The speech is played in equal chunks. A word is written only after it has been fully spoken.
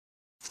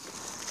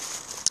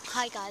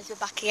Hi guys, we're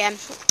back again,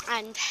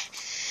 and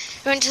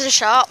we went to the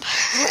shop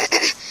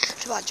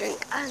to buy a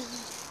drink and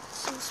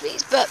some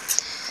sweets, but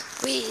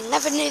we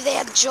never knew they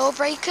had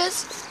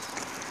jawbreakers,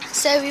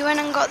 so we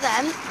went and got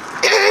them.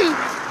 I'm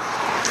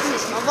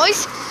losing my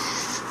voice.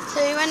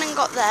 So we went and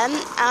got them,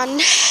 and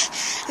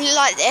we look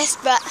like this,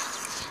 but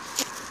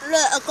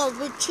look, I've got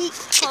a cheek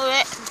for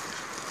it.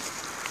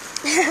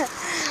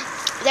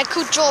 They're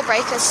called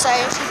jawbreakers, so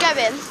if you go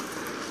in,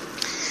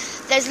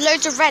 there's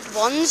loads of red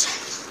ones,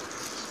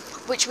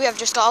 which we have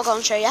just got. I'll go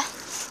and show you.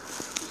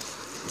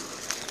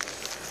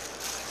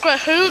 Okay,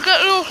 who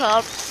get your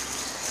card?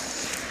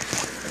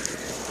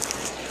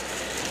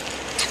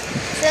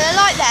 So they're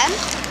like them,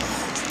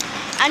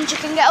 and you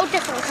can get all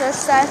different colours.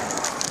 So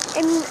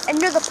in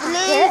another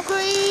packet, blue,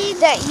 green,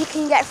 that you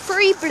can get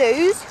 3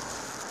 blues,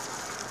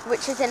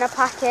 which is in a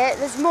packet.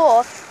 There's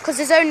more because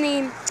there's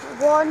only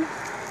one.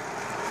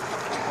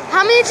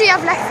 How many do you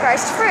have left,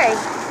 Rose? 3.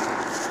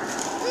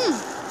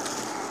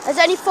 There's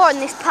only 4 in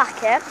this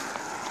packet.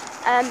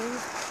 And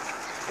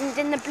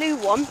in the blue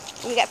one,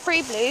 you get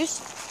 3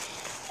 blues,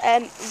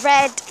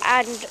 red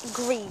and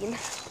green.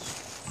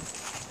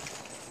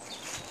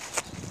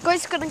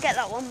 Guys, gonna get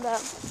that one,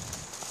 but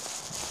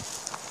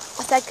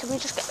I said, can we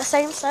just get the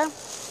same? So,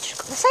 just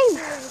got the same.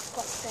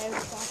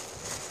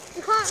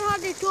 You can't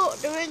hardly talk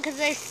to them because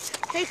they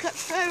take up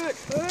so much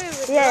room.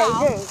 Yeah,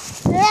 they do.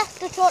 They have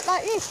to talk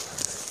like this.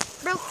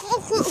 They've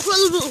got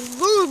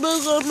really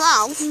big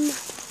mouth.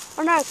 I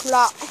know,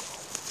 Clark.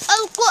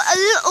 I've got a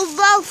little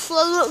mouth so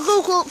that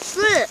they can't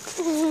fit.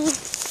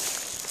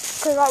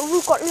 Because like,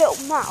 we've got a little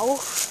mouth.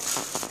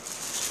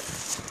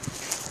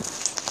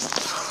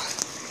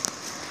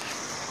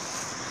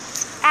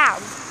 Ow.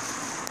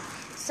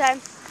 So,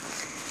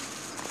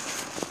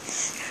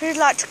 if you'd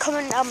like to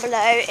comment down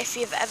below if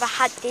you've ever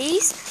had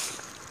these.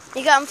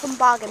 You get them from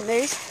Bargain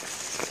Moves.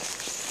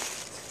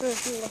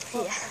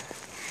 Yeah.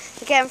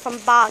 You get them from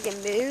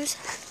Bargain Moves.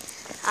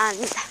 And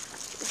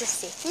just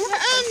see. They're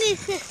only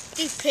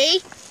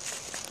 50p.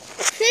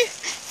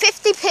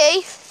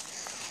 50p,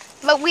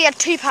 but we had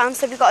 £2,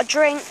 so we got a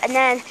drink, and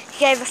then he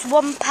gave us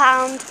 £1,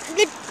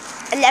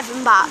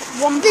 11 baht.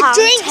 £1, the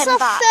drinks 10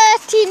 baht. Are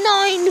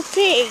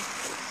 39p.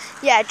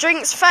 Yeah,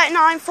 drinks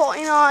 39,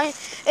 49.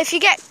 If you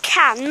get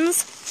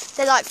cans,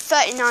 they're like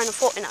 39 or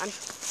 49.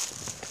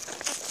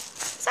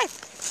 So.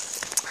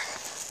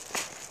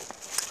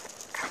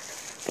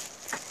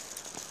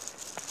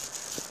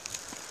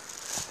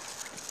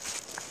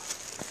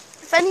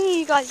 If any of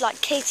you guys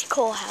like Katie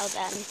Corhell,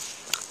 then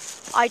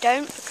I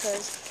don't,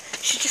 because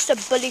she's just a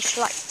bully to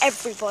like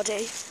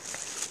everybody.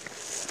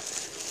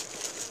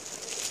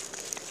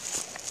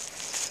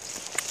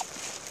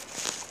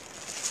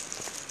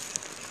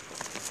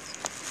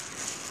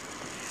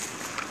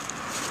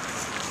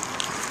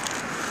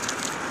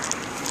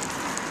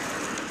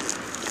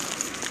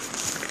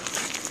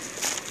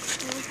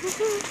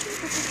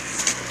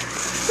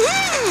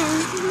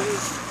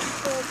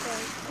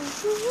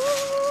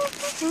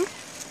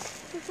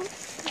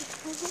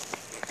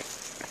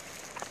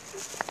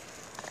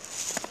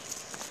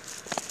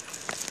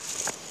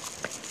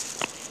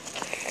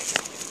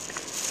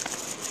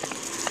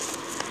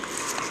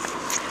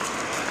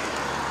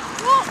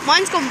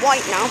 Mine's gone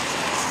white now.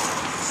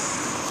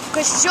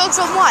 Because yours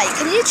on white.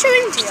 Can you chew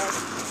into yours?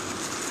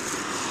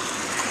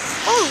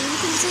 Oh, you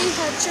can see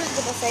her chewing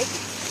with her face.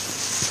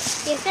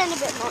 Yeah, it's getting a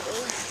bit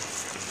motty.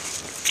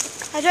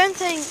 I don't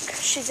think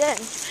she's in.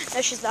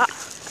 No, she's not.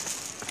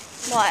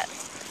 What?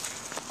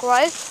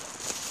 Gross.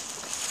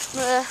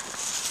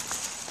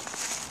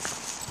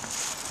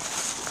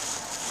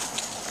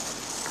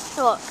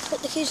 What?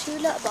 Put the keys in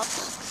the letterbox.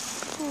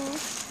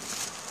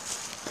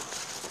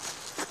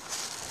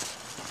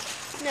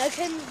 No,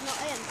 Kim's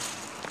not in.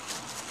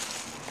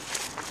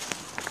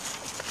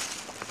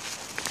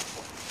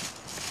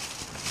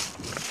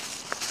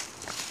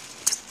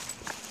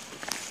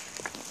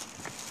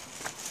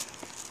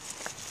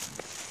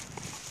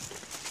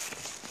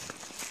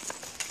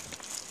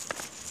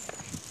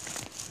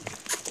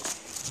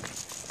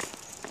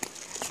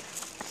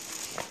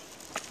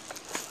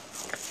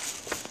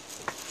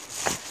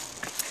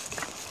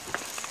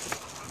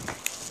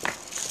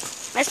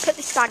 Let's put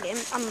this bag in.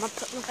 I'm going to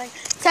put my phone.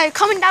 So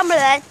comment down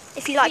below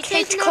if you like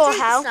Katie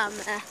Corhell.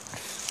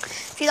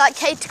 If you like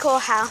Katie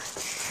Corhell.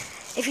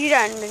 If you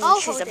don't, then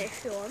she's a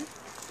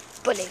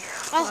bully.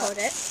 I'll hold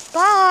it.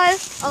 Bye.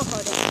 I'll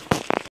hold it.